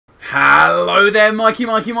Hello there, Mikey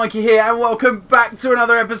here, and welcome back to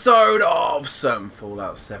another episode of Sutton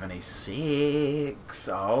Fallout 76.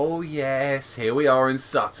 Oh yes, here we are in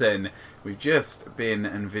Sutton. We've just been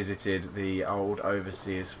and visited the old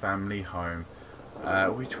Overseer's family home,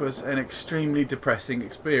 which was an extremely depressing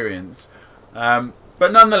experience. But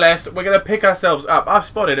nonetheless, we're going to pick ourselves up. I've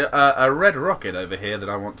spotted a red rocket over here that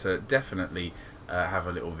I want to definitely have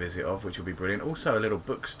a little visit of, which will be brilliant. Also a little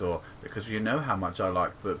bookstore, because you know how much I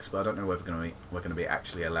like books, but I don't know whether we're going to be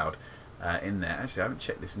actually allowed in there. Actually, I haven't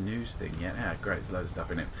checked this news thing yet. Yeah, great, there's loads of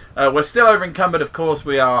stuff in it. We're still over encumbered, of course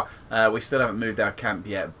we are. We still haven't moved our camp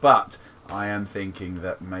yet, but I am thinking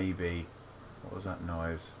that maybe... What was that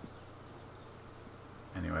noise?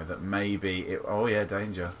 Anyway, that maybe it... Oh yeah,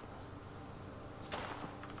 danger.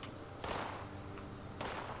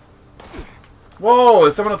 Whoa,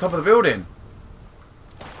 there's someone on top of the building.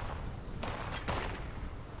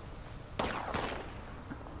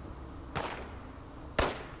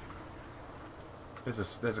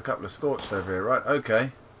 There's a couple of scorched over here, right?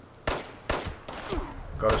 Okay.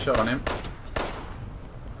 Got a shot on him.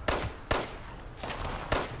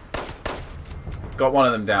 Got one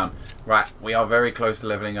of them down. Right, we are very close to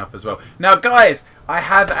leveling up as well. Now, guys, I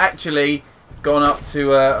have actually gone up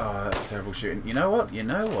to... oh, that's terrible shooting. You know what? You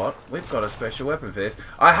know what? We've got a special weapon for this.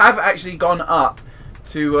 I have actually gone up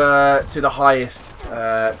to the highest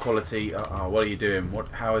quality... Oh, what are you doing? What?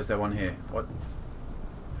 How is there one here? What?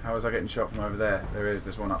 How was I getting shot from over there? There is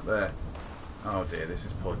this one up there. Oh dear, this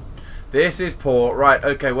is poor. This is poor. Right,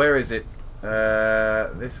 okay, where is it?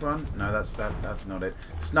 This one? No, that's not it.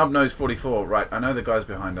 Snubnose 44. Right, I know the guy's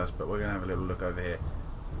behind us, but we're going to have a little look over here.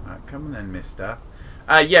 Right, come on then, mister.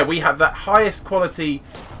 Yeah, we have that highest quality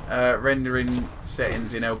rendering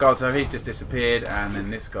settings in Elgato. He's just disappeared, and then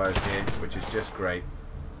this guy's here, which is just great.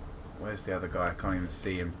 Where's the other guy? I can't even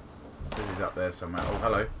see him. It says he's up there somewhere. Oh,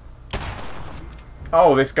 hello.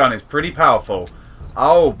 Oh, this gun is pretty powerful.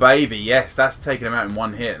 Oh, baby, yes, that's taking him out in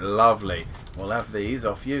one hit. Lovely. We'll have these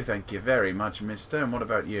off you. Thank you very much, mister. And what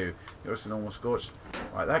about you? You're just a normal scorched.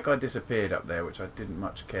 Right, that guy disappeared up there, which I didn't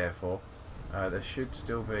much care for. There should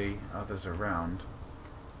still be others around.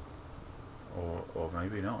 Or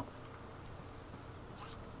maybe not.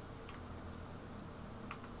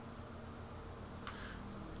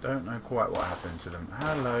 Don't know quite what happened to them.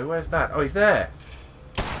 Hello, where's that? Oh, he's there.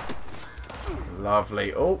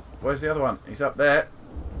 Lovely. Oh, where's the other one? He's up there.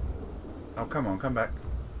 Oh, come on, come back.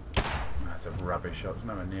 That's a rubbish shot. There's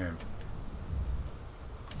nowhere near him.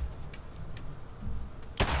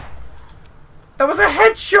 That was a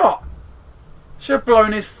headshot! Should have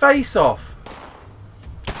blown his face off.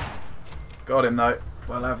 Got him, though.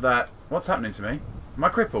 We'll have that. What's happening to me? Am I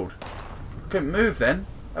crippled? Couldn't move then.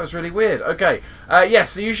 That was really weird. Okay.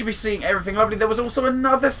 Yes, so you should be seeing everything lovely. There was also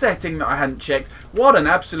another setting that I hadn't checked. What an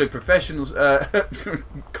absolute professional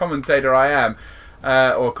commentator I am.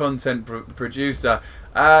 Or content producer.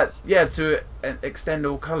 Yeah, to extend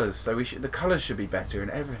all colours. So the colours should be better and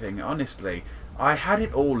everything. Honestly, I had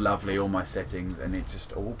it all lovely, all my settings, and it's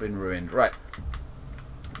just all been ruined. Right.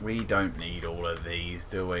 We don't need all of these,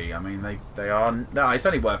 do we? I mean, they are... No, it's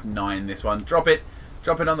only worth 9, this one. Drop it.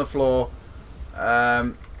 Drop it on the floor.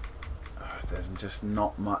 There's just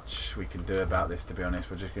not much we can do about this, to be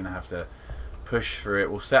honest. We're just going to have to push through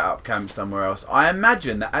it. We'll set up camp somewhere else. I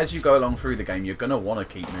imagine that as you go along through the game, you're going to want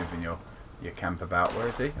to keep moving your camp about. Where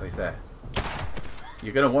is he? Oh, he's there.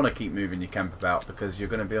 You're going to want to keep moving your camp about because you're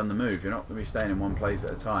going to be on the move. You're not going to be staying in one place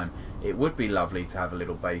at a time. It would be lovely to have a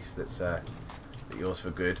little base that's yours for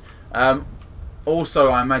good. Also,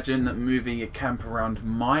 I imagine that moving your camp around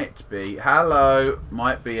might be... Hello!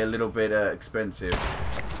 Might be a little bit expensive.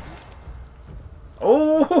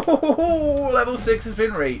 Oh! Level 6 has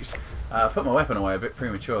been reached. I put my weapon away a bit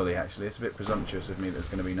prematurely, actually. It's a bit presumptuous of me that there's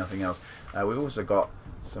going to be nothing else. We've also got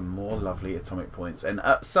some more lovely atomic points. And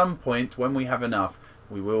at some point, when we have enough,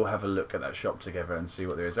 we will have a look at that shop together and see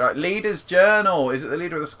what there is. Alright, Leader's Journal. Is it the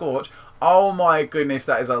Leader of the Scorch? Oh my goodness,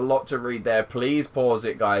 that is a lot to read there. Please pause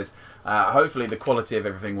it, guys. Hopefully the quality of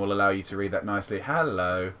everything will allow you to read that nicely.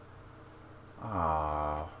 Hello.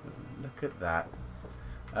 Ah, look at that.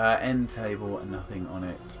 End table, nothing on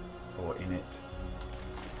it or in it.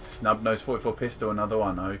 Snubnose 44 pistol, another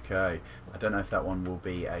one. Okay. I don't know if that one will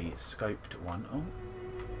be a scoped one. Oh.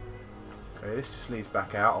 Okay, this just leads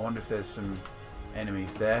back out. I wonder if there's some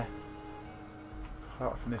enemies there.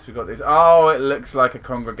 Apart from this, we've got this. Oh, it looks like a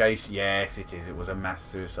congregation. Yes, it is. It was a mass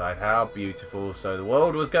suicide. How beautiful. So the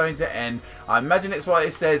world was going to end. I imagine it's what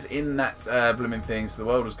it says in that blooming thing. So the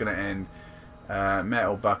world was going to end.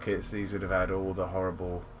 Metal buckets. These would have had all the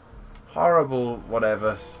horrible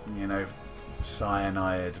whatever, you know,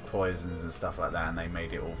 cyanide poisons and stuff like that, and they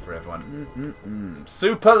made it all for everyone.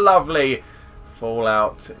 Super lovely.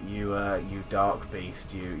 Fallout, you dark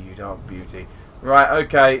beast, you dark beauty. Right,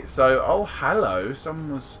 okay, so, oh, hello,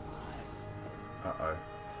 someone was... Uh-oh.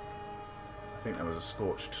 I think there was a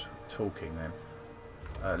Scorched talking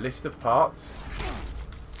then. List of parts.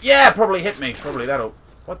 Yeah, probably hit me. Probably that'll...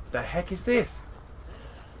 What the heck is this?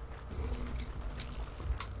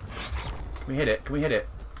 Can we hit it? Can we hit it?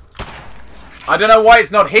 I don't know why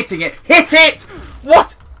it's not hitting it. Hit it!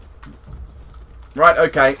 What? Right,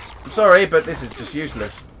 okay. I'm sorry, but this is just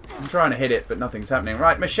useless. I'm trying to hit it, but nothing's happening.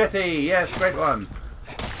 Right, machete. Yes, great one.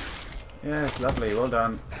 Yes, lovely. Well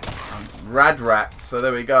done. Rad rats. So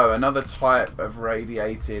there we go. Another type of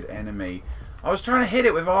radiated enemy. I was trying to hit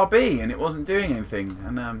it with RB, and it wasn't doing anything.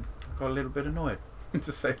 And I got a little bit annoyed,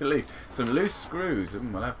 to say the least. Some loose screws.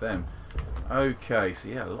 We'll have them. Okay, so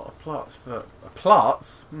yeah, a lot of plots for...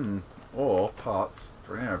 Plots? Or parts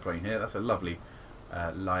for an aeroplane here. That's a lovely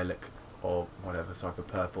lilac or whatever type of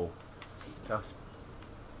purple. Just...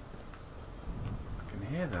 I can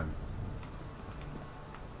hear them.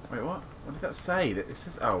 Wait, what? What did that say? That it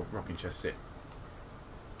says... Oh, rocking chest, sit.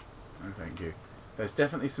 Oh, thank you. There's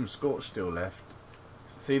definitely some Scorch still left.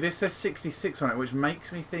 See, this says 66 on it, which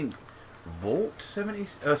makes me think... Vault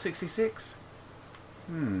 66?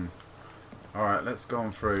 Alright, let's go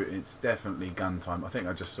on through. It's definitely gun time. I think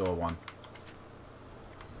I just saw one.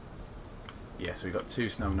 Yeah, so we've got 2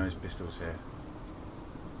 snub-nosed pistols here.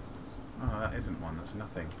 Oh, that isn't one. That's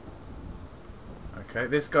nothing. Okay,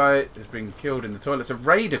 this guy has been killed in the toilet. It's a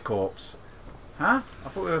raider corpse. Huh? I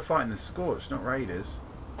thought we were fighting the Scorch, not raiders.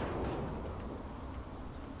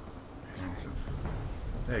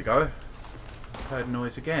 There you go. Heard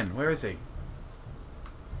noise again. Where is he?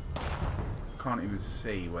 Can't even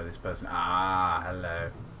see where this person... Ah,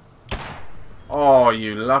 hello. Oh,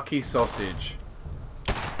 you lucky sausage.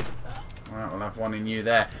 Right, we'll have one in you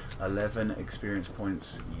there. 11 experience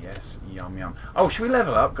points. Yes, yum yum. Oh, should we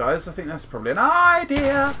level up, guys? I think that's probably an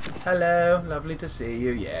idea. Hello, lovely to see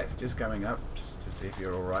you. Yes, just coming up just to see if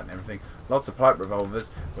you're alright and everything. Lots of pipe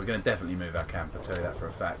revolvers. We're going to definitely move our camp, I'll tell you that for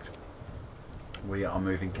a fact. We are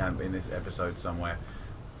moving camp in this episode somewhere.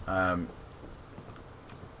 Because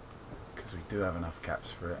we do have enough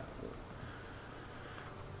caps for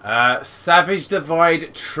it. Savage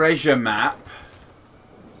Divide treasure map.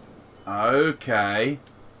 Okay.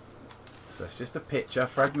 So it's just a picture.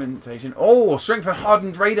 Fragmentation. Oh, strengthened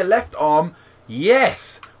hardened raider left arm.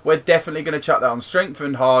 Yes. We're definitely going to chuck that on.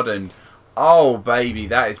 Strengthened hardened. Oh, baby.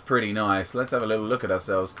 That is pretty nice. Let's have a little look at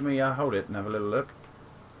ourselves. Can we hold it and have a little look?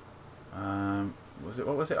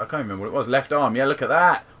 What was it? I can't remember what it was. Left arm. Yeah, look at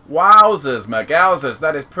that. Wowzers, magowzers.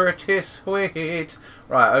 That is pretty sweet.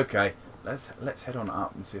 Right, okay. Let's head on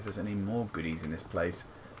up and see if there's any more goodies in this place.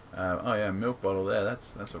 Oh yeah, milk bottle there.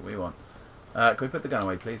 That's what we want. Can we put the gun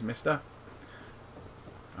away, please, mister?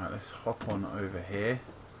 Alright, let's hop on over here.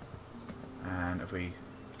 And if we...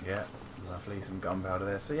 Yeah, lovely. Some gunpowder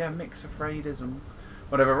there. So yeah, mix of raiders and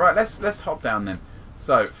whatever. Right, let's hop down then.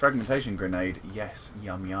 So, fragmentation grenade. Yes,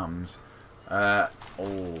 yum yums. Oh,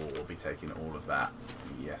 we'll be taking all of that.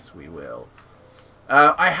 Yes, we will.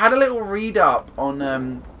 I had a little read up on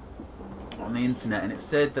the internet, and it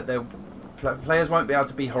said that players won't be able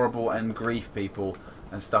to be horrible and grief people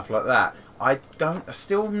and stuff like that.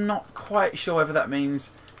 Still not quite sure whether that means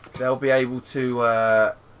they'll be able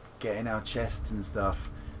to get in our chests and stuff.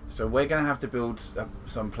 So we're going to have to build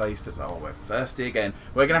some place that's... Oh, we're thirsty again.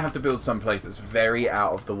 We're going to have to build some place that's very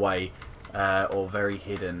out of the way or very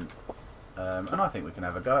hidden. And I think we can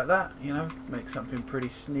have a go at that, you know, make something pretty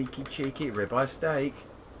sneaky, cheeky. Ribeye steak.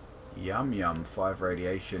 Yum, yum. 5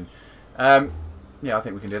 radiation. Yeah, I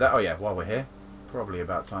think we can do that. Oh, yeah, while we're here. Probably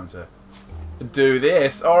about time to do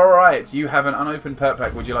this. Alright, you have an unopened perk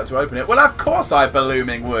pack. Would you like to open it? Well, of course I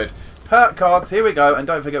blooming would. Perk cards, here we go. And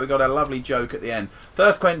don't forget we got a lovely joke at the end.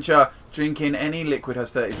 Thirst quencher. Drinking any liquid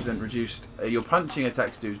has 30% reduced. Your punching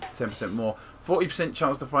attacks do 10% more. 40%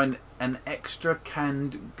 chance to find an extra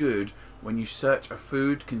canned good when you search a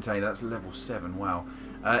food container. That's level 7. Wow.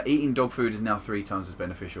 Eating dog food is now 3 times as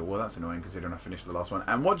beneficial. Well, that's annoying considering I finished the last one.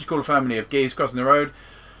 And what do you call a family of geese crossing the road?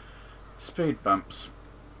 Speed bumps.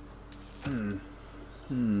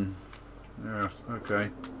 Yeah, okay.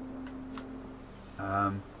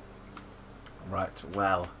 Right,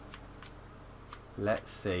 well.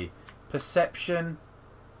 Let's see. Perception.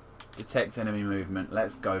 Detect enemy movement.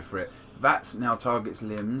 Let's go for it. That now targets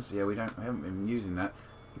limbs. Yeah, we haven't been using that.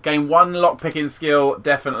 Gain 1 lockpicking skill.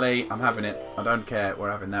 Definitely. I'm having it. I don't care.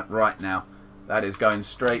 We're having that right now. That is going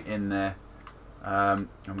straight in there. And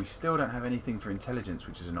we still don't have anything for intelligence,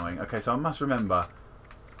 which is annoying. Okay, so I must remember.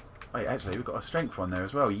 Wait, actually, we've got a strength one there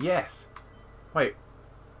as well. Yes. Wait.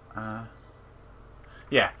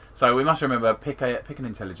 Yeah. So we must remember pick an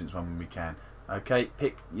intelligence one when we can. Okay.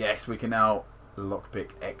 Pick. Yes, we can now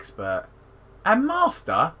lockpick expert and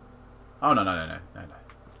master. Oh no.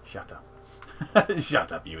 Shut up.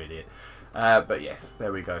 Shut up, you idiot. But yes,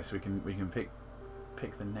 there we go. So we can pick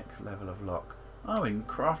the next level of lock. Oh, we can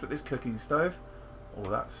craft at this cooking stove. Oh,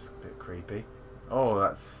 that's a bit creepy. Oh,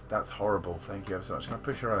 that's horrible. Thank you ever so much. Can I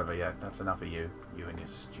push her over? Yeah, that's enough of you. You and your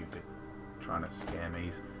stupid trying to scare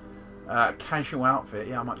me's. Casual outfit.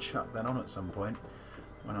 Yeah, I might chuck that on at some point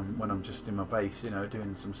when I'm just in my base, you know,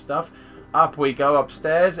 doing some stuff. Up we go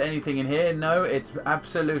upstairs. Anything in here? No, it's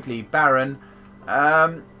absolutely barren.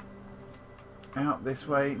 Out this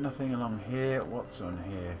way. Nothing along here. What's on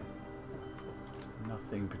here?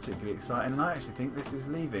 Nothing particularly exciting. I actually think this is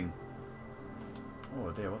leaving.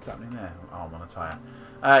 Oh dear, what's happening there? Oh, I'm on a tyre.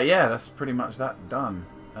 Yeah, that's pretty much that done.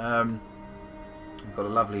 We've got a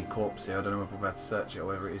lovely corpse here. I don't know if we're about to search it or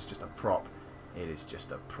whether it is just a prop. It is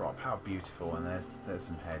just a prop. How beautiful. And there's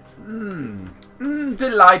some heads.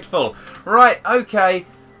 Delightful. Right, okay.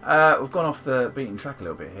 We've gone off the beaten track a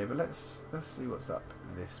little bit here, but let's see what's up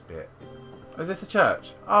this bit. Oh, is this a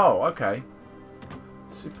church? Oh, okay.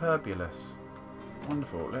 Superbulous.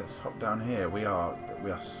 Wonderful. Let's hop down here. We are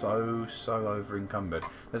so over encumbered.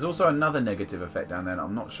 There's also another negative effect down there. And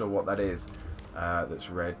I'm not sure what that is. That's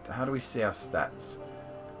red. How do we see our stats?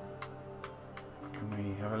 Can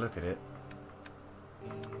we have a look at it?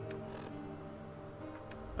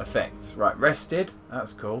 Effects. Right. Rested.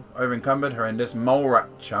 That's cool. Over encumbered. Horrendous. Mole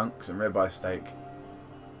rat chunks and ribeye steak.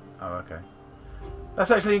 Oh, okay.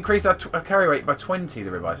 That's actually increased our carry rate by 20.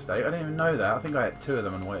 The ribeye steak. I didn't even know that. I think I had 2 of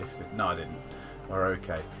them and wasted. No, I didn't. We're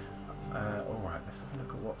okay. Alright, let's have a look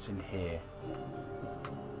at what's in here.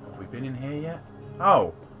 Have we been in here yet?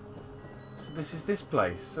 Oh! So this is this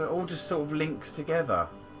place. So it all just sort of links together.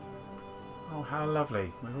 Oh, how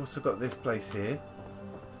lovely. We've also got this place here,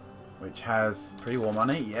 which has pre-war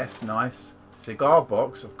money. Yes, nice. Cigar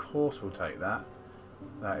box. Of course we'll take that.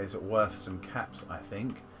 That is worth some caps, I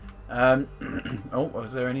think. Oh,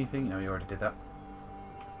 was there anything? No, you already did that.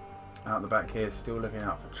 Out the back here, still looking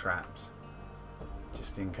out for traps.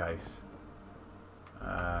 Just in case.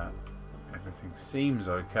 Everything seems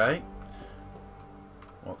okay.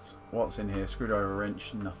 What's in here? Screwdriver,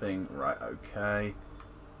 wrench, nothing. Right, okay.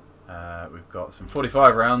 We've got some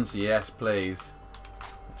 45 rounds. Yes, please.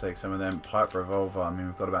 We'll take some of them. Pipe revolver. I mean,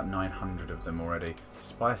 we've got about 900 of them already.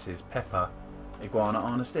 Spices, pepper, iguana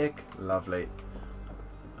on a stick. Lovely.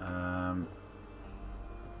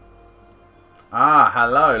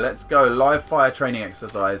 Hello. Let's go. Live fire training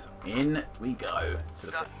exercise. In we go.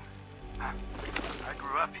 Sutton. I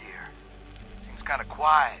grew up here. Seems kind of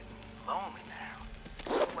quiet and lonely now.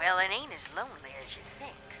 Well, it ain't as lonely as you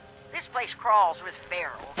think. This place crawls with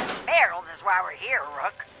ferals. Ferals is why we're here,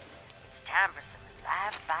 Rook. It's time for some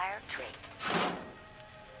live fire training.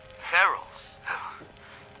 Ferals.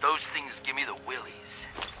 Those things give me the willies.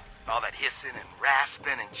 All that hissing and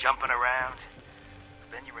rasping and jumping around.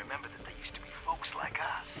 But then you remember that they used to be folks like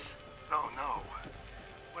us. Oh no.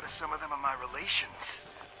 What if some of them are my relations?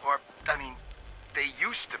 Or, I mean, they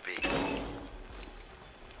used to be.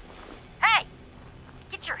 Hey!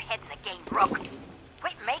 Get your head in the game, Rook.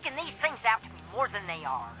 Quit making these things out to be more than they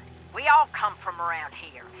are. We all come from around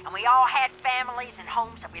here, and we all had families and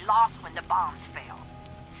homes that we lost when the bombs fell.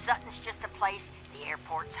 Sutton's just a place, the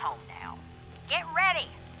airport's home now. Get ready!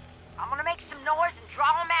 I'm gonna make some noise and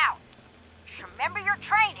draw them out. Just remember your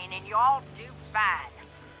training and you'll all do fine.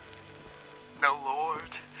 No,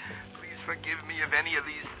 Lord. Please forgive me if any of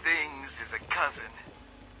these things is a cousin.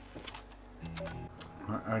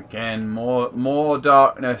 Again, more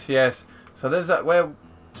darkness, yes. So there's that where,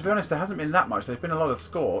 to be honest, there hasn't been that much. There's been a lot of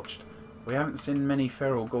scorched. We haven't seen many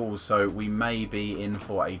feral ghouls, so we may be in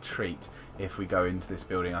for a treat if we go into this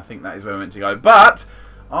building. I think that is where we're meant to go. But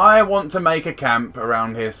I want to make a camp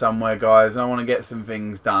around here somewhere, guys, and I want to get some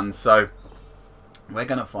things done. So we're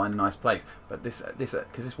going to find a nice place. But because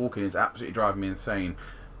this walking is absolutely driving me insane.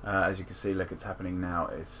 As you can see, look, it's happening now.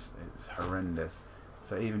 It's horrendous.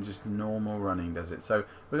 So even just normal running does it. So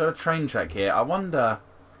we've got a train track here. I wonder...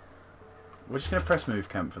 We're just going to press move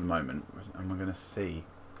camp for the moment. And we're going to see.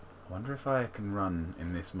 I wonder if I can run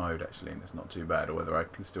in this mode, actually. And it's not too bad. Or whether I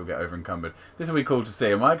can still get over encumbered. This will be cool to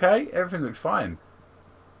see. Am I okay? Everything looks fine.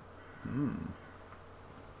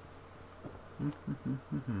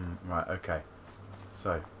 Right, okay.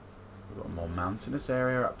 So, we've got a more mountainous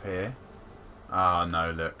area up here. Ah, no,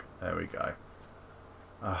 look. There we go.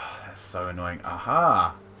 Ah, that's so annoying.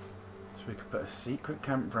 Aha! So we could put a secret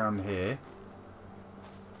campground here.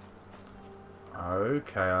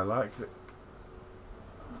 Okay, I like that.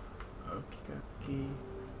 Okie dokie.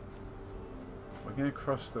 We're going to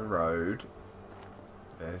cross the road.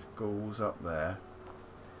 There's ghouls up there.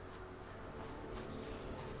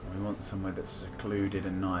 We want somewhere that's secluded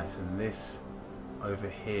and nice, and this over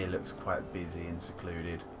here looks quite busy and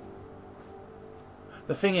secluded.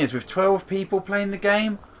 The thing is, with 12 people playing the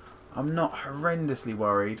game, I'm not horrendously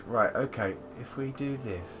worried. Right, okay, if we do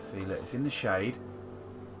this, see, look, it's in the shade.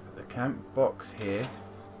 The camp box here.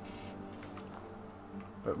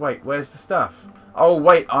 But wait, where's the stuff? Oh,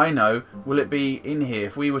 wait, I know. Will it be in here?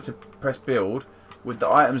 If we were to press build with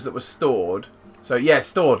the items that were stored. So, yeah,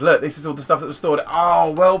 stored. Look, this is all the stuff that was stored.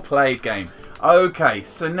 Oh, well played, game. Okay,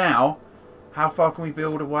 so now, how far can we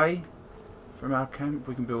build away from our camp?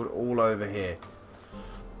 We can build all over here.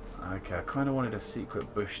 Okay, I kind of wanted a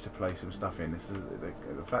secret bush to place some stuff in. This is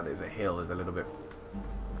the fact that it's a hill is a little bit...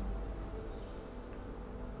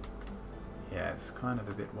 Yeah, it's kind of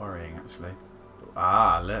a bit worrying, actually.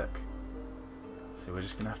 Ah, look. So we're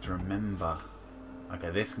just going to have to remember. Okay,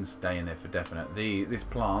 this can stay in there for definite. This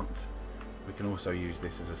plant, we can also use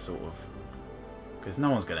this as a sort of... Because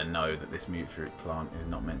no one's going to know that this mute fruit plant is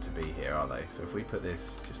not meant to be here, are they? So if we put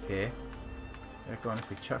this just here... Yeah, go on, if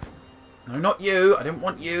we chuck... No, not you! I didn't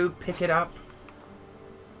want you! Pick it up!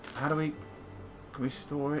 How do we... Can we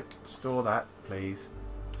store it? Store that, please.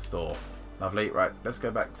 Store. Lovely. Right, let's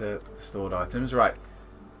go back to the stored items. Right.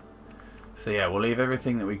 So yeah, we'll leave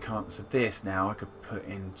everything that we can't... So this now I could put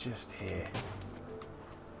in just here.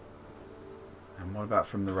 And what about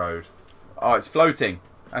from the road? Oh, it's floating.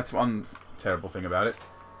 That's one terrible thing about it.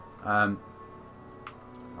 Oh,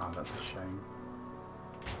 that's a shame.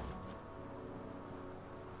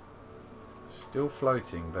 Still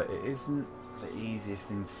floating, but it isn't the easiest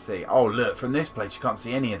thing to see. Oh, look, from this place you can't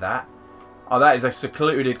see any of that. Oh, that is a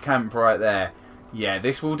secluded camp right there. Yeah,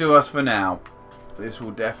 this will do us for now. This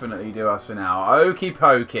will definitely do us for now. Okie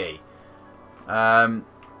pokey. Well,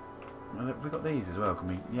 we've got these as well, can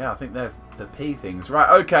we? Yeah, I think they're the P things. Right,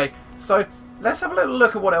 okay. So, let's have a little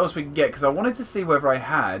look at what else we can get, because I wanted to see whether I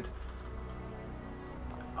had...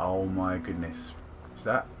 Oh my goodness. Is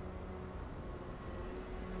that...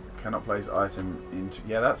 Cannot place item into...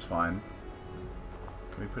 Yeah, that's fine.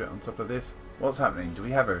 Can we put it on top of this? What's happening? Do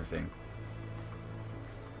we have everything?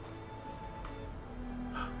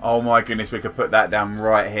 Oh my goodness, we could put that down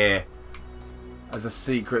right here. As a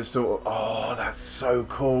secret sort of... Oh, that's so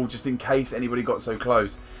cool. Just in case anybody got so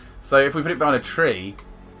close. So if we put it behind a tree,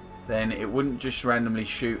 then it wouldn't just randomly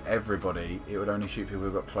shoot everybody. It would only shoot people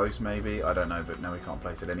who got close, maybe. I don't know, but now we can't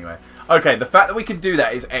place it anyway. Okay, the fact that we can do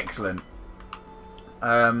that is excellent.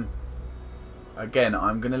 Again,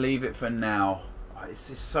 I'm going to leave it for now. Oh, it's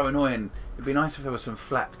just so annoying. It'd be nice if there was some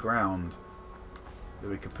flat ground that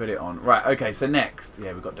we could put it on. Right, okay, so next.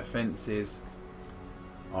 Yeah, we've got defences.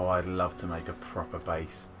 Oh, I'd love to make a proper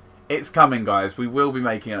base. It's coming, guys. We will be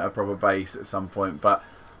making a proper base at some point, but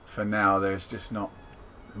for now, there's just not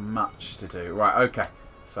much to do. Right, okay.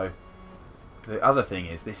 So, the other thing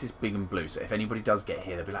is, this is big and blue. So if anybody does get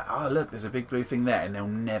here, they'll be like, oh, look, there's a big blue thing there. And they'll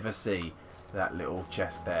never see that little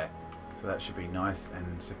chest there. So that should be nice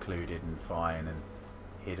and secluded and fine and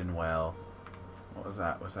hidden well. What was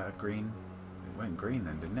that? Was that a green? It went green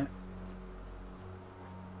then, didn't it?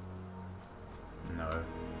 No.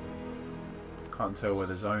 Can't tell where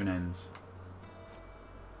the zone ends.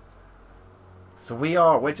 So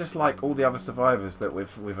we're just like all the other survivors that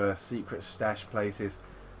with secret stash places.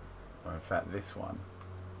 Or in fact this one.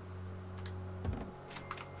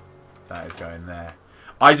 That is going there.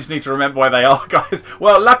 I just need to remember where they are, guys.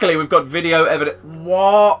 Well, luckily we've got video evidence.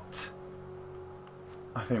 What?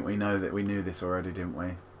 I think we know that we knew this already, didn't we?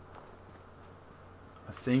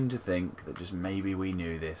 I seem to think that just maybe we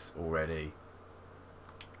knew this already.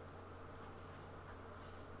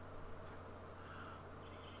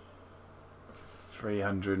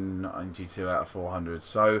 $392 out of 400.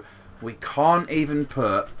 So we can't even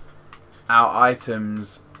put our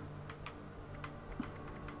items...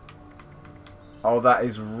 Oh, that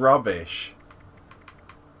is rubbish.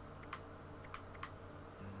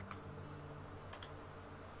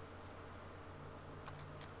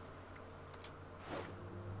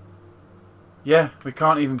 Yeah, we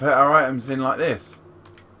can't even put our items in like this.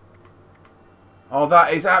 Oh,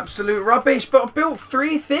 that is absolute rubbish, but I built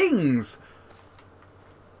 3 things.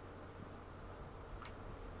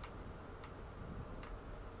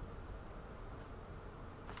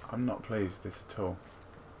 I'm not pleased with this at all.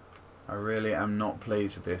 I really am not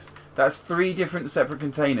pleased with this. That's 3 different separate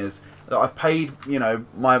containers that I've paid, you know,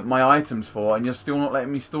 my items for, and you're still not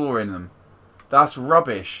letting me store in them. That's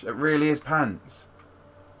rubbish. It really is pants.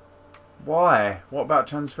 Why? What about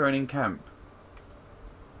transferring in camp?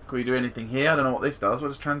 Can we do anything here? I don't know what this does. What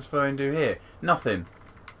does transferring do here? Nothing.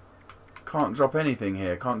 Can't drop anything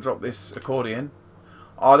here. Can't drop this accordion.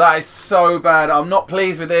 Oh, that is so bad. I'm not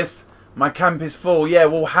pleased with this. My camp is full. Yeah,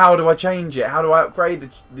 well, how do I change it? How do I upgrade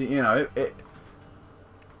the you know, it...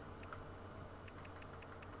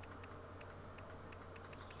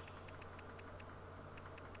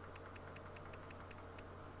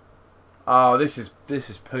 Oh, this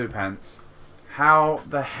is poo pants. How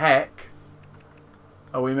the heck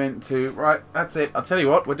are we meant to... Right, that's it. I'll tell you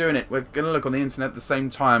what, we're doing it. We're going to look on the internet at the same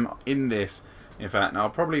time in this. In fact, now I'll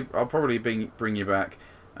probably bring you back.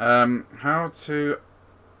 How to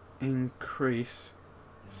increase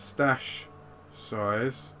stash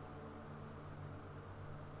size.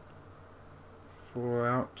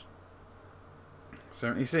 Fallout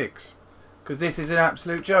 76. Because this is an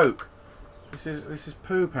absolute joke. This is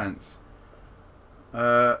poo pants.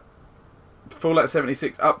 Fallout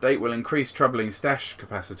 76 update will increase troubling stash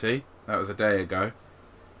capacity. That was a day ago.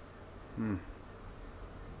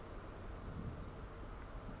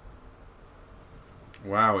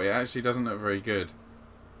 Wow, it actually doesn't look very good.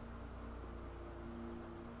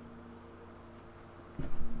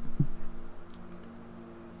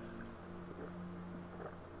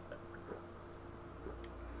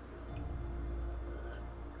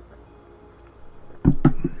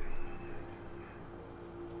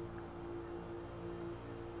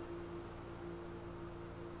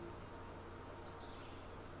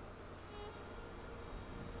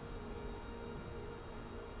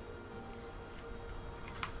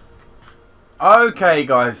 Okay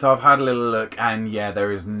guys, so I've had a little look and yeah,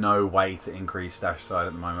 there is no way to increase stash size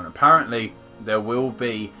at the moment. Apparently there will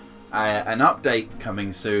be an update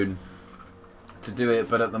coming soon to do it,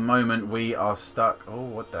 but at the moment we are stuck. Oh,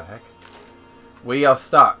 what the heck? We are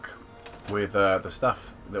stuck with the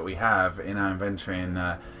stuff that we have in our inventory, and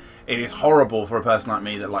it is horrible for a person like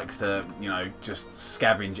me that likes to, you know, just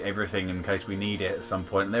scavenge everything in case we need it at some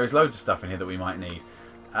point. And there is loads of stuff in here that we might need.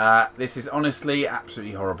 This is honestly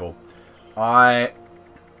absolutely horrible.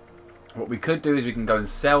 What we could do is we can go and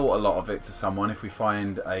sell a lot of it to someone if we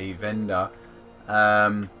find a vendor.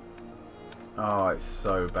 Oh, it's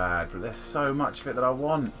so bad, but there's so much of it that I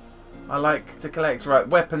want. I like to collect. Right,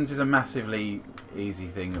 weapons is a massively easy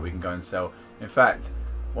thing that we can go and sell. In fact,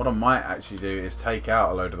 what I might actually do is take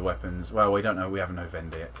out a load of the weapons. Well, we don't know. We have no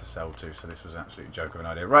vendor yet to sell to, so this was an absolute joke of an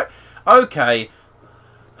idea. Right, okay.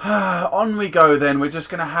 On we go then. We're just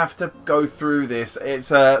going to have to go through this. It's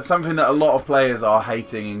something that a lot of players are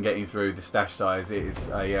hating and getting through. The stash size is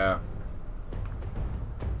a...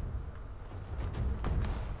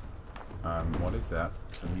 what is that?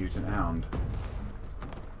 It's a mutant hound.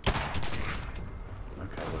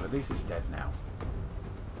 Okay, well at least it's dead now.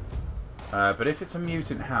 But if it's a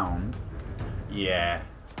mutant hound... Yeah.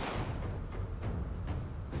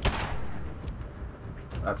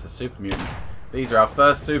 That's a super mutant. These are our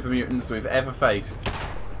first super mutants we've ever faced.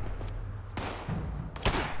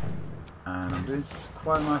 And I'm doing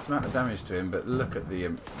quite a nice amount of damage to him, but look at the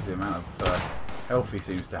amount of health he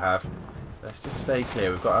seems to have. Let's just stay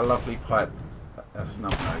clear. We've got a lovely pipe, a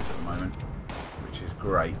snub nose at the moment, which is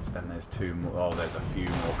great. And there's two more. Oh, there's a few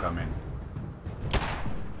more coming.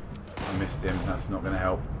 I missed him. That's not going to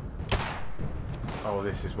help. Oh,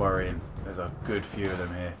 this is worrying. There's a good few of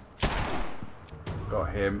them here.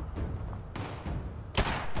 Got him.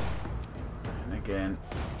 Again.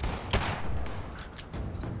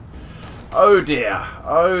 Oh dear.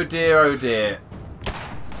 Oh dear, oh dear.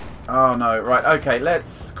 Oh no. Right, okay,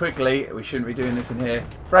 let's quickly, we shouldn't be doing this in here.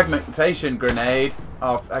 Fragmentation grenade.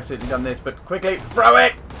 Oh, I've accidentally done this, but quickly throw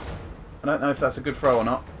it! I don't know if that's a good throw or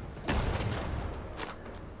not.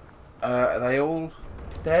 Are they all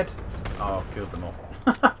dead? Oh, I've killed them all.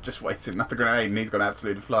 I've just wasted another grenade and he's gone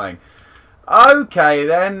absolutely flying. Okay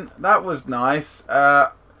then, that was nice.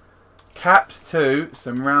 Caps 2,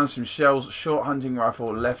 some rounds, some shells, short hunting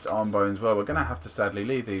rifle, left arm bones. Well, we're going to have to sadly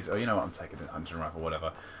leave these. Oh, you know what? I'm taking the hunting rifle,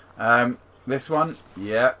 whatever. This one,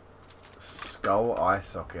 yeah. Skull eye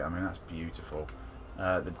socket. I mean, that's beautiful.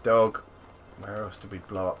 The dog. Where else did we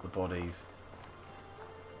blow up the bodies?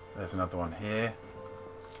 There's another one here.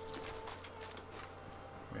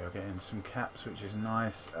 We are getting some caps, which is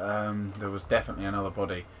nice. There was definitely another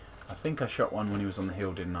body. I think I shot one when he was on the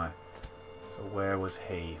hill, didn't I? So where was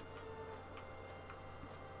he?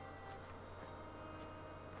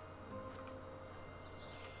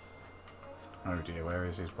 Oh dear, where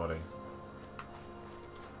is his body?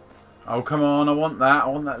 Oh, come on, I want that. I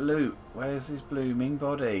want that loot. Where's his blooming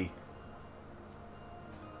body?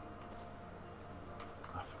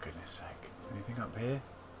 Oh, for goodness sake. Anything up here?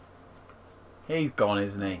 He's gone,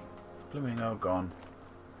 isn't he? Blooming oh, gone.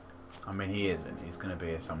 I mean, he isn't. He's going to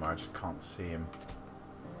be here somewhere. I just can't see him.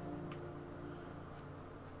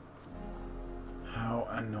 How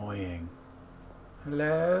annoying.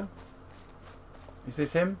 Hello? Is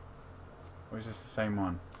this him? Or is this the same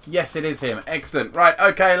one? Yes, it is him. Excellent. Right,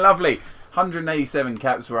 okay, lovely. 187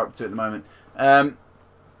 caps we're up to at the moment.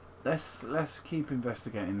 Let's keep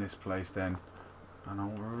investigating this place then. And I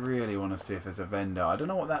really want to see if there's a vendor. I don't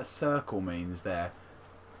know what that circle means there.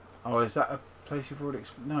 Oh, is that a place you've already...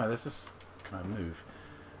 No, there's this... Can I move?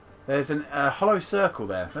 There's a hollow circle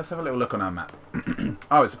there. Let's have a little look on our map.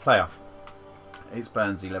 Oh, it's a player. It's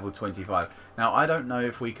Burnsy, level 25. Now, I don't know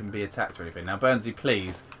if we can be attacked or anything. Now, Burnsy,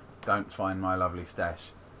 please don't find my lovely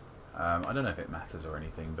stash. I don't know if it matters or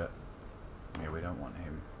anything, but... Yeah, we don't want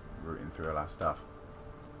him rooting through all our stuff.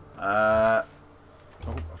 Oh,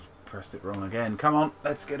 I've pressed it wrong again. Come on,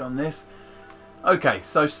 let's get on this. Okay,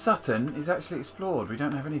 so Sutton is actually explored. We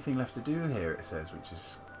don't have anything left to do here, it says, which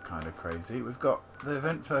is kind of crazy. We've got the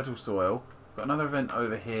event Fertile Soil. We've got another event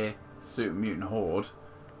over here, Sutton Mutant Horde.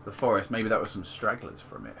 The forest, maybe that was some stragglers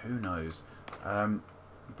from it. Who knows?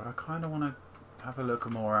 But I kind of want to have a look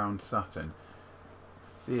more around Sutton.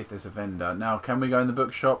 See if there's a vendor. Now, can we go in the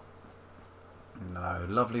bookshop? No,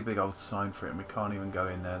 lovely big old sign for it, and we can't even go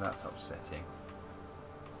in there. That's upsetting.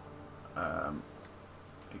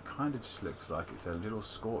 It kind of just looks like it's a little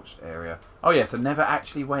scorched area. Oh yes, I never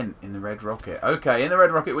actually went in the Red Rocket. Okay, in the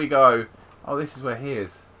Red Rocket we go. Oh, this is where he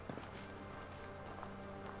is.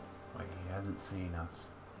 Wait, he hasn't seen us.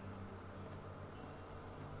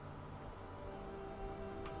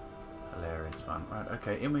 Hilarious fun. Right,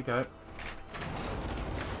 okay, in we go.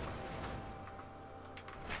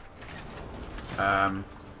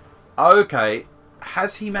 Okay,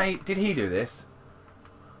 has he made... Did he do this?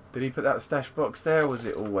 Did he put that stash box there, or was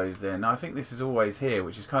it always there? No, I think this is always here,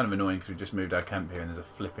 which is kind of annoying because we just moved our camp here and there's a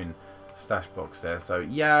flipping stash box there. So,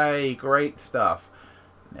 yay, great stuff.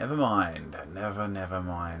 Never mind. Never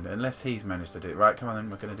mind. Unless he's managed to do it. Right, come on then,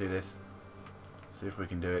 we're going to do this. See if we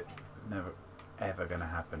can do it. Never, ever going to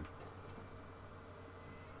happen.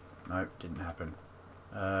 Nope, didn't happen.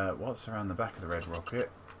 What's around the back of the Red Rocket?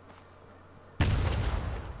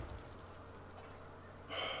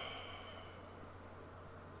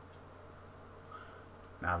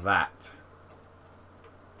 Now that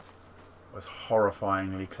was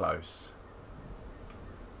horrifyingly close.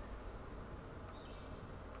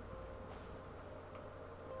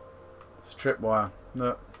 It's tripwire.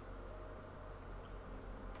 Look.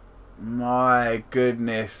 My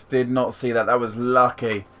goodness. Did not see that. That was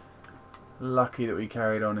lucky. Lucky that we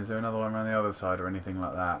carried on. Is there another one around the other side or anything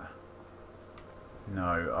like that?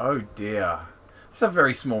 No. Oh dear. It's a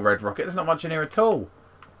very small Red Rocket. There's not much in here at all.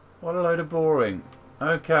 What a load of boring.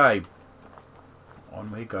 Okay,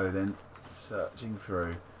 on we go then, searching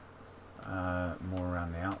through, more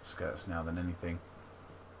around the outskirts now than anything.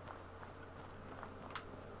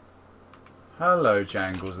 Hello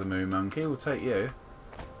Jangles the Moo Monkey, we'll take you.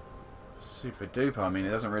 Super duper, I mean it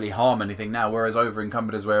doesn't really harm anything now, we're as over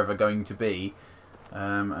encumbered as we're ever going to be,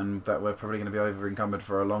 and that we're probably going to be over encumbered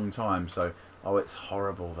for a long time, so, oh it's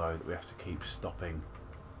horrible though that we have to keep stopping.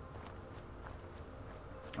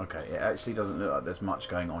 Okay, it actually doesn't look like there's much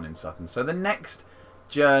going on in Sutton. So the next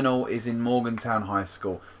journal is in Morgantown High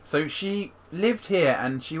School. So she lived here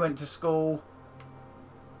and she went to school...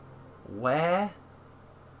 Where?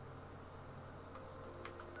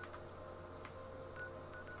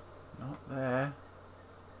 Not there.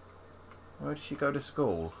 Where did she go to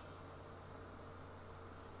school?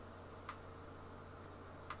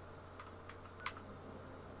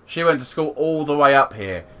 She went to school all the way up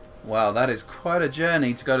here. Wow, that is quite a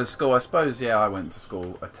journey to go to school. I suppose, yeah, I went to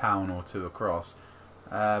school a town or two across.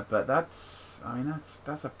 But that's, I mean,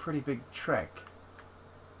 that's a pretty big trek.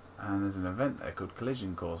 And there's an event there called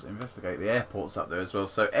Collision Course. Investigate. The airport's up there as well.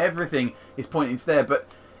 So everything is pointing to there. But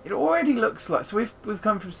it already looks like... So we've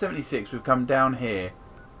come from 76. We've come down here.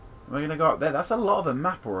 We're going to go up there. That's a lot of the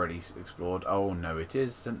map already explored. Oh, no, it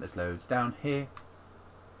isn't. There's loads down here.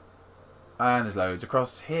 And there's loads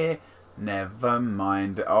across here. Never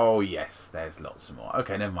mind. Oh, yes, there's lots more.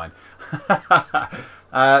 Okay, never mind.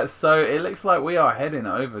 So it looks like we are heading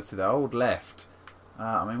over to the old left.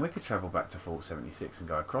 I mean, we could travel back to Fort 76 and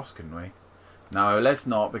go across, couldn't we? No, let's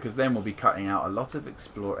not, because then we'll be cutting out a lot of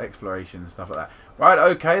exploration and stuff like that. Right,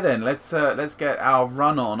 okay then. Let's get our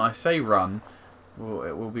run on. I say run.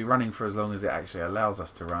 We'll be running for as long as it actually allows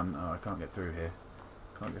us to run. Oh, I can't get through here.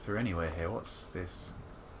 Can't get through anywhere here. What's this?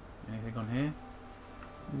 Anything on here?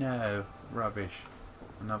 No, rubbish.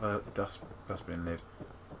 Another dustbin lid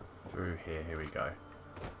through here. Here we go.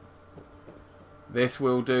 This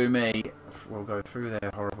will do me. We'll go through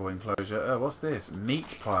their horrible enclosure. Oh, what's this?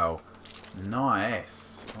 Meat pile.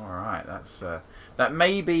 Nice. Alright, that's... that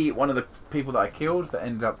may be one of the people that I killed that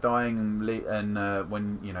ended up dying, and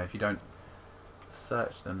when, you know, if you don't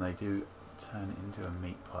search them, they do turn into a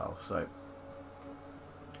meat pile. So,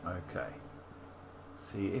 okay.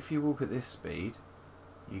 See, if you walk at this speed,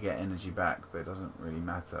 you get energy back, but it doesn't really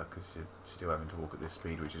matter because you're still having to walk at this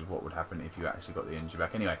speed, which is what would happen if you actually got the energy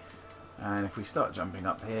back anyway. And if we start jumping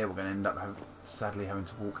up here, we're going to end up sadly having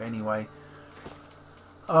to walk anyway.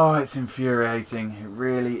 Oh, it's infuriating. It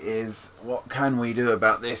really is. What can we do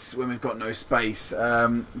about this when we've got no space?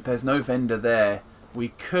 There's no vendor there. We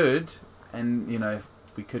could, and you know,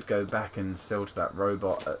 we could go back and sell to that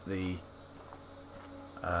robot at the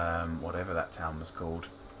whatever that town was called,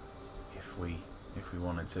 if we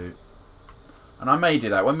wanted to. And I may do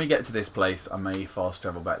that when we get to this place. I may fast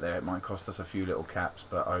travel back there. It might cost us a few little caps,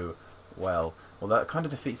 but oh well. Well, that kind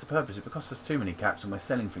of defeats the purpose. If it costs us too many caps and we're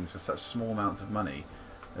selling things for such small amounts of money,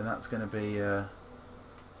 then that's going to be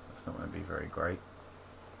that's not going to be very great.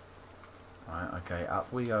 Right, okay,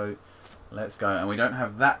 up we go. Let's go. And we don't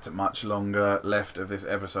have that much longer left of this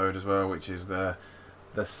episode as well, which is the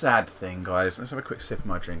sad thing, guys. Let's have a quick sip of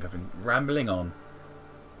my drink. I've been rambling on.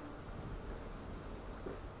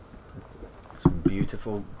 Some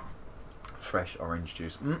beautiful fresh orange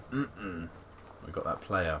juice. We've got that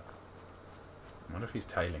player. I wonder if he's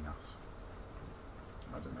tailing us.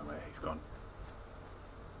 I don't know where he's gone.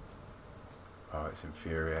 Oh, it's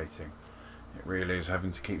infuriating. It really is,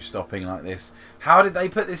 having to keep stopping like this. How did they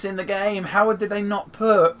put this in the game? How did they not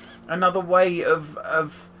put another way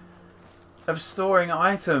of storing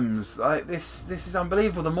items? Like this is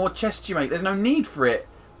unbelievable. The more chests you make, there's no need for it.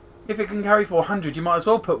 If it can carry 400, you might as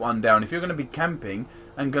well put one down. If you're going to be camping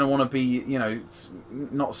and going to want to be, you know,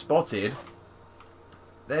 not spotted,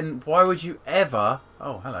 then why would you ever...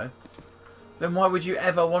 Oh, hello. Then why would you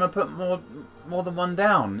ever want to put more than one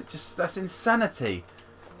down? That's insanity.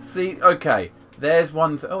 See, okay, there's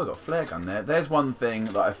one thing... Oh, I got a flare gun there. There's one thing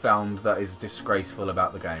that I found that is disgraceful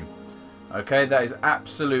about the game. Okay, that is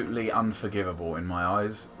absolutely unforgivable in my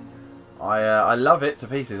eyes. I love it to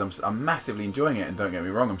pieces. I'm massively enjoying it, and don't get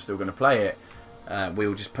me wrong, I'm still going to play it. We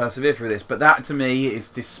will just persevere through this. But that, to me, is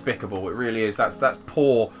despicable. It really is. That's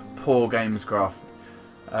poor gamescraft.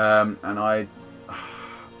 And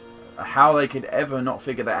how they could ever not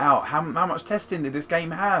figure that out. How much testing did this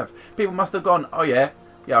game have? People must have gone, oh yeah,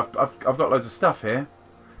 I've got loads of stuff here.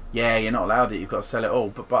 Yeah, you're not allowed it, you've got to sell it all.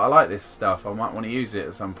 But I like this stuff, I might want to use it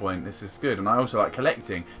at some point. This is good. And I also like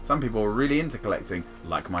collecting. Some people are really into collecting,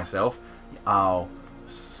 like myself. Oh,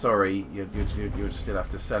 sorry, you still have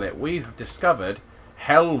to sell it. We have discovered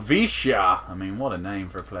Helvetia. I mean, what a name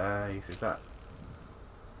for a place is that?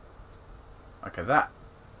 Okay, that.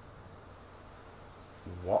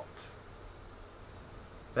 What?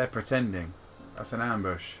 They're pretending. That's an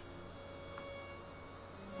ambush.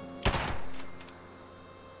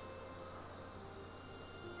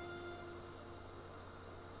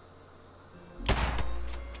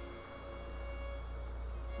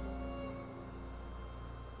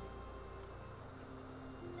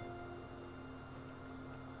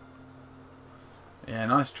 Yeah,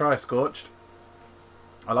 nice try, Scorched.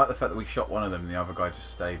 I like the fact that we shot one of them and the other guy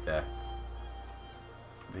just stayed there.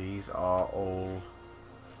 These are all...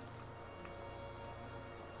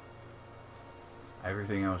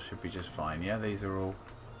 Everything else should be just fine. Yeah, these are all...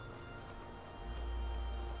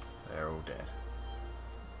 They're all dead.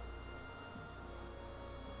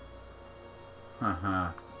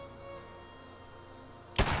 Haha.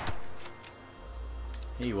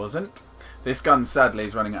 He wasn't. This gun, sadly,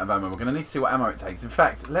 is running out of ammo. We're going to need to see what ammo it takes. In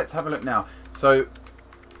fact, let's have a look now. So,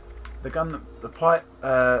 the gun, the pipe,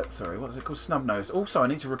 sorry, what is it called? Snub nose. Also, I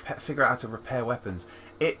need to figure out how to repair weapons.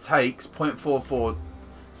 It takes 0.44.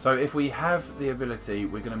 So, if we have the ability,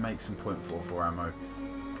 we're going to make some 0.44 ammo.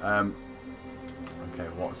 Okay,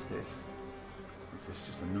 what's this? Is this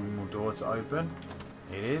just a normal door to open?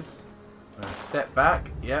 It is. Step back.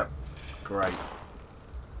 Yep. Great.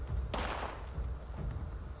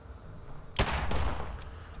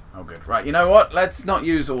 Oh, good. Right, you know what? Let's not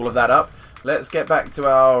use all of that up. Let's get back to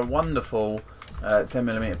our wonderful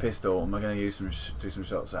 10mm pistol, and we're going to use do some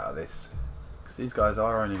shots out of this. Because these guys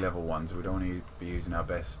are only level 1, so we don't want to be using our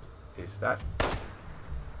best. Is that?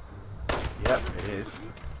 Yep, it is.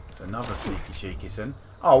 It's another sneaky cheeky son.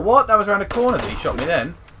 Oh, what? That was around the corner that he shot me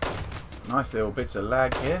then. Nice little bits of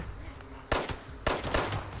lag here.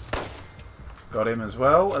 Got him as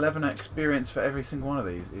well. 11 experience for every single one of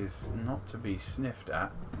these is not to be sniffed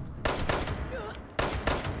at.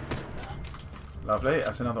 Lovely.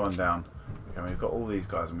 That's another one down. Okay, we've got all these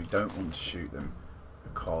guys and we don't want to shoot them.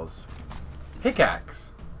 cause.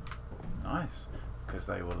 Pickaxe. Nice. Because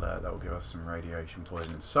they will give us some radiation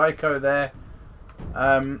poison. Psycho there.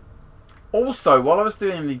 Also, while I was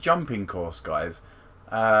doing the jumping course, guys,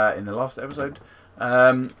 in the last episode,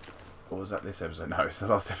 or was that this episode? No, it's the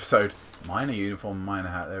last episode. Miner uniform, miner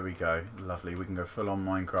hat. There we go. Lovely. We can go full on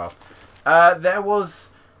Minecraft. There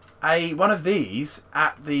was one of these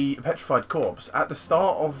at the petrified corpse at the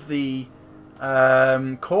start of the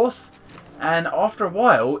course, and after a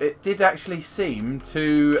while it did actually seem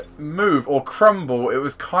to move or crumble. It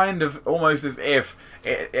was kind of almost as if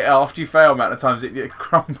after you fail amount of times it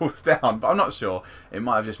crumbles down, but I'm not sure. It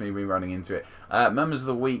might have just been me running into it. Members of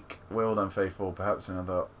the weak, well done faithful, perhaps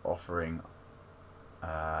another offering,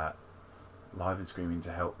 live and screaming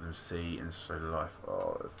to help them see and slow life.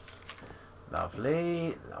 Oh, it's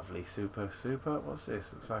lovely, lovely, super. What's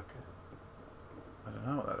this? Looks like, I don't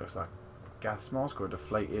know what that looks like. Gas mask or a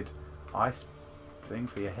deflated ice thing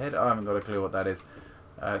for your head. I haven't got a clue what that is.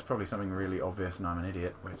 It's probably something really obvious and I'm an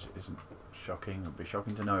idiot, which isn't shocking. It would be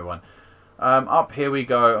shocking to no one. Up here we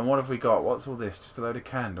go, and what have we got? What's all this? Just a load of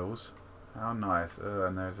candles. How nice.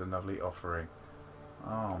 And there's a lovely offering.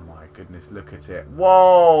 Oh my goodness, look at it.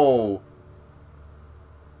 Whoa!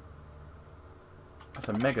 That's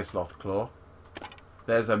a mega sloth claw.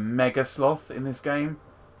 There's a mega sloth in this game.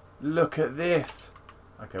 Look at this.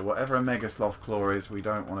 Okay, whatever a mega sloth claw is, we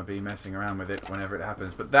don't want to be messing around with it whenever it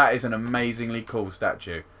happens. But that is an amazingly cool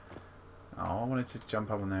statue. Oh, I wanted to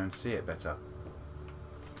jump up on there and see it better.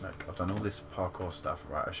 Look, I've done all this parkour stuff.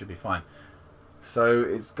 Right, I should be fine. So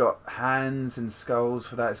it's got hands and skulls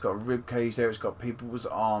for that. It's got a rib cage there. It's got people's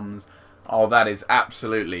arms. Oh, that is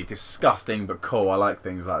absolutely disgusting but cool. I like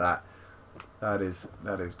things like that. That is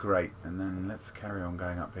great. And then let's carry on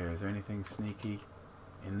going up here. Is there anything sneaky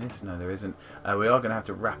in this? No, there isn't. We are going to have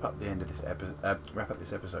to wrap up the end of this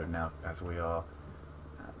episode now, as we are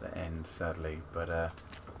at the end, sadly. But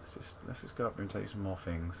let's just go up here and take some more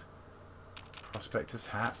things. Prospector's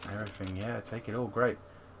hat, everything. Yeah, take it all. Great.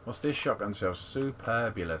 What's this? Shotgun shell.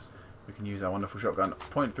 Superbulous. We can use our wonderful shotgun.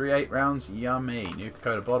 0.38 rounds. Yummy. New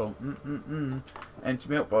Coca-Cola bottle. Empty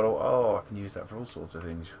milk bottle. Oh, I can use that for all sorts of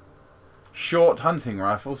things. Short hunting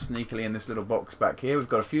rifle. Sneakily in this little box back here. We've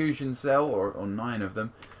got a fusion cell, or 9 of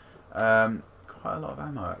them. Quite a lot of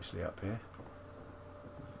ammo actually up here.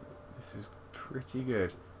 This is pretty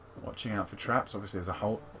good. Watching out for traps. Obviously there's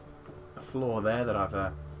a floor there that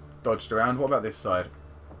I've dodged around. What about this side?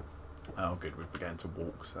 Oh good, we've begun to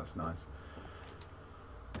walk, so that's nice.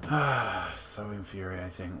 So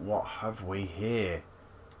infuriating. What have we here?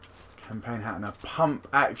 Campaign hat and a pump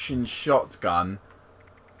action shotgun.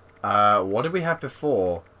 What did we have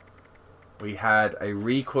before? We had a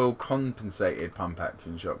recoil compensated pump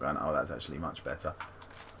action shotgun. Oh, that's actually much better.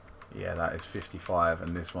 Yeah, that is 55,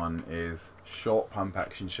 and this one is short pump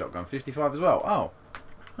action shotgun. 55 as well. Oh.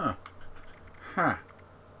 Huh. Huh.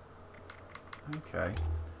 Okay.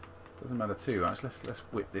 Doesn't matter too much. Let's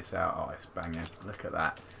whip this out. Oh, it's banging. Look at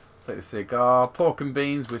that. Take the cigar, pork and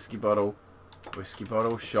beans, whiskey bottle,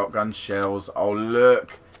 shotgun shells. Oh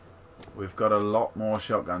look, we've got a lot more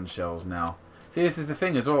shotgun shells now. See, this is the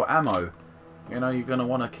thing as well. Ammo. You know, you're gonna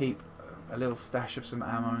want to keep a little stash of some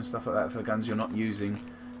ammo and stuff like that for the guns you're not using.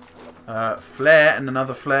 Flare and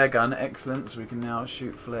another flare gun. Excellent. So we can now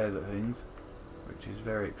shoot flares at things, which is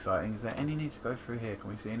very exciting. Is there any need to go through here? Can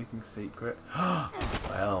we see anything secret?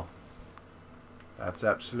 Well, that's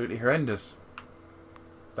absolutely horrendous.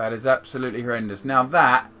 That is absolutely horrendous. Now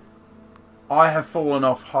that, I have fallen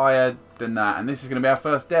off higher than that, and this is going to be our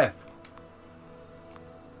first death.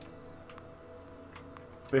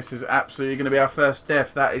 This is absolutely going to be our first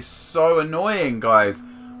death. That is so annoying, guys.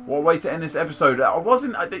 What a way to end this episode.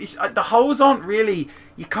 The holes aren't really,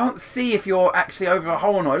 you can't see if you're actually over a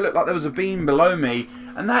hole or not. It looked like there was a beam below me,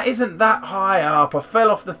 and that isn't that high up. I fell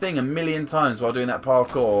off the thing a million times while doing that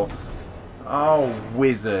parkour. Oh,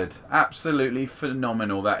 wizard. Absolutely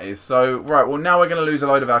phenomenal that is. So, right, well now we're going to lose a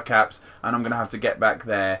load of our caps, and I'm going to have to get back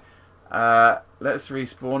there. Let's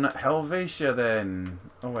respawn at Helvetia then.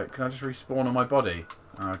 Oh wait, can I just respawn on my body?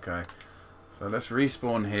 Okay. So let's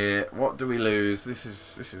respawn here. What do we lose? This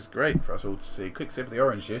is great for us all to see. Quick sip of the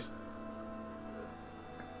orange juice.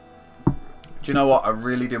 Do you know what? I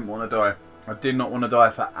really didn't want to die. I did not want to die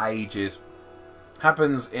for ages.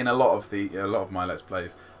 Happens in a lot of my Let's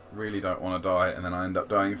Plays. Really don't want to die, and then I end up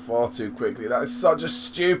dying far too quickly. That is such a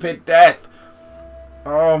stupid death.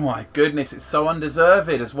 Oh my goodness, it's so undeserved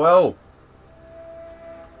as well.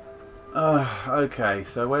 Okay,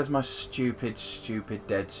 so where's my stupid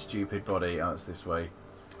body? Oh, it's this way.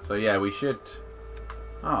 So yeah, we should...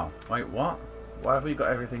 Oh, wait, what? Why have we got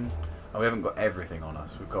everything? Oh, we haven't got everything on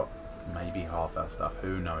us. We've got maybe half our stuff.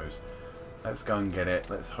 Who knows? Let's go and get it.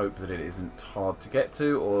 Let's hope that it isn't hard to get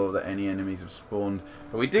to or that any enemies have spawned.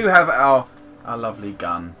 But we do have our lovely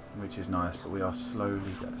gun, which is nice. But we are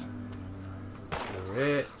slowly getting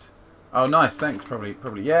to it. Oh, nice. Thanks. Probably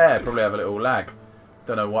have a little lag.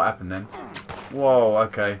 Don't know what happened then. Whoa.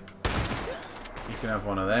 Okay. You can have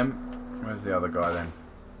one of them. Where's the other guy then?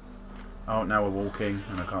 Oh, now we're walking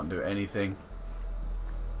and I can't do anything.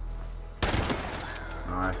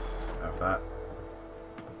 Nice. Have that.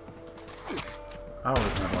 Oh,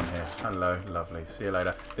 there's another one here. Hello. Lovely. See you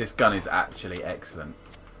later. This gun is actually excellent.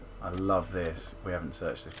 I love this. We haven't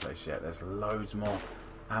searched this place yet. There's loads more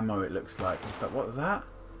ammo, it looks like. And stuff. What was that?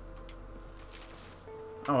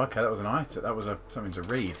 Oh, okay. That was an item. That was something to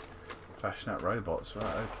read. Fashion out robots.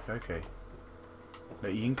 Right. Okay.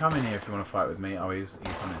 Look, you can come in here if you want to fight with me. Oh, he's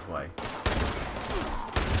on his way.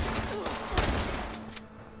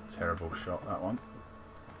 Terrible shot, that one.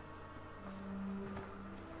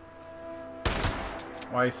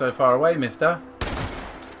 Why are you so far away, mister?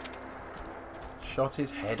 Shot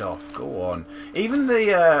his head off. Go on. Even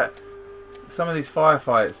the some of these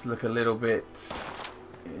firefights look a little bit...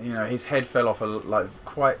 You know, his head fell off like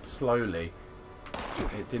quite slowly.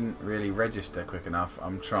 It didn't really register quick enough.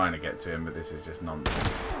 I'm trying to get to him, but this is just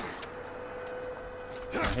nonsense.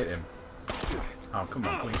 I hit him. Oh, come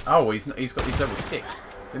on. Oh, he's got these level 6.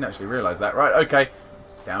 Didn't actually realise that. Right, okay.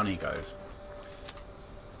 Down he goes.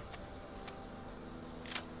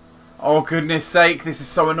 Oh, goodness sake. This is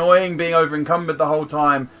so annoying, being over encumbered the whole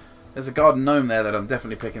time. There's a garden gnome there that I'm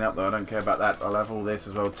definitely picking up, though. I don't care about that. I'll have all this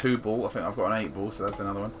as well. 2 ball. I think I've got an 8 ball, so that's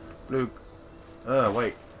another one. Blue.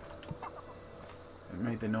 Wait. It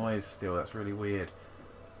made the noise still. That's really weird.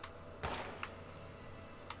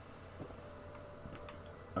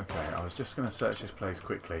 Okay, I was just going to search this place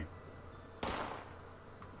quickly.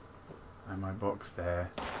 And my box there.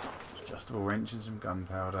 Adjustable wrench and some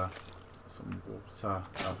gunpowder. Some water.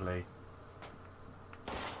 Lovely.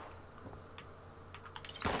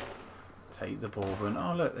 Take the bourbon.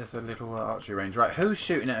 Oh, look, there's a little archery range. Right, who's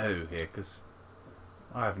shooting at who here? Because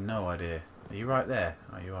I have no idea. Are you right there?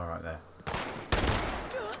 Oh, you are right there.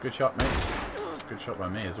 Good shot, mate. Good shot by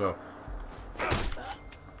me as well.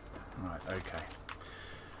 Right, okay.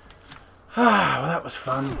 Well, that was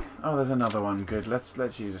fun. Oh, there's another one. Good.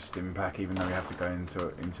 Let's use a stim pack, even though we have to go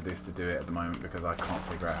into this to do it at the moment because I can't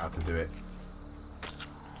figure out how to do it.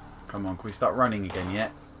 Come on, can we start running again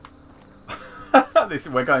yet?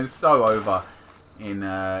 We're going so over in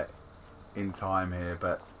time here,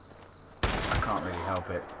 but I can't really help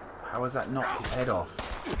it. How has that knocked his head off?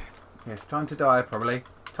 Yes, time to die, probably.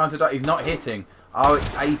 Time to die. He's not hitting. Oh, it's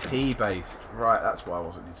AP based. Right, that's why I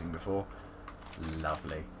wasn't hitting before.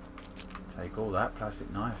 Lovely. Take all that. Plastic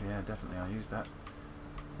knife. Yeah, definitely. I'll use that.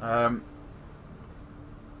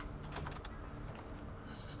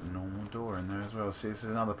 It's just a normal door in there as well. See, this is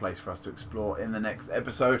another place for us to explore in the next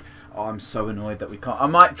episode. Oh, I'm so annoyed that we can't. I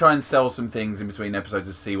might try and sell some things in between episodes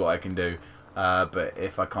to see what I can do. But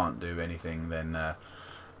if I can't do anything,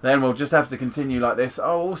 then we'll just have to continue like this.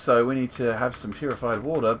 Oh, also, we need to have some purified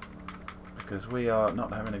water because we are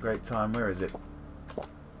not having a great time. Where is it?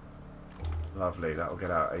 Lovely. That'll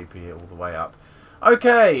get our AP all the way up.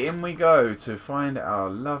 Okay, in we go to find our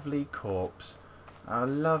lovely corpse. Our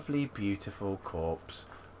lovely, beautiful corpse.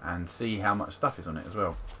 And see how much stuff is on it as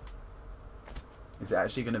well. Is it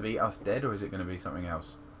actually going to be us dead or is it going to be something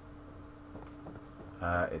else?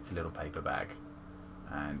 It's a little paper bag.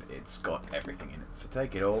 And it's got everything in it. So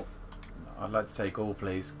take it all. I'd like to take all,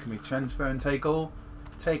 please. Can we transfer and take all?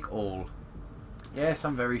 Take all. Yes,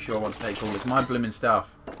 I'm very sure I want to take all. It's my blooming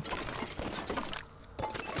stuff.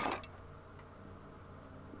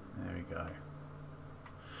 There we go.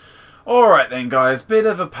 Alright then, guys. Bit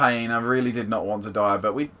of a pain. I really did not want to die.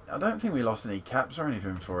 But I don't think we lost any caps or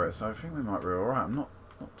anything for it. So I think we might be alright. I'm not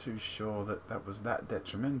too sure that was that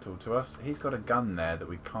detrimental to us. He's got a gun there that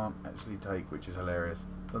we can't actually take, which is hilarious.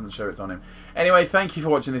 Doesn't show it's on him. Anyway, thank you for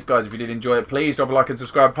watching this, guys. If you did enjoy it, please drop a like and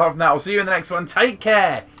subscribe. Apart from that, I'll see you in the next one. Take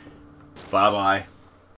care. Bye-bye.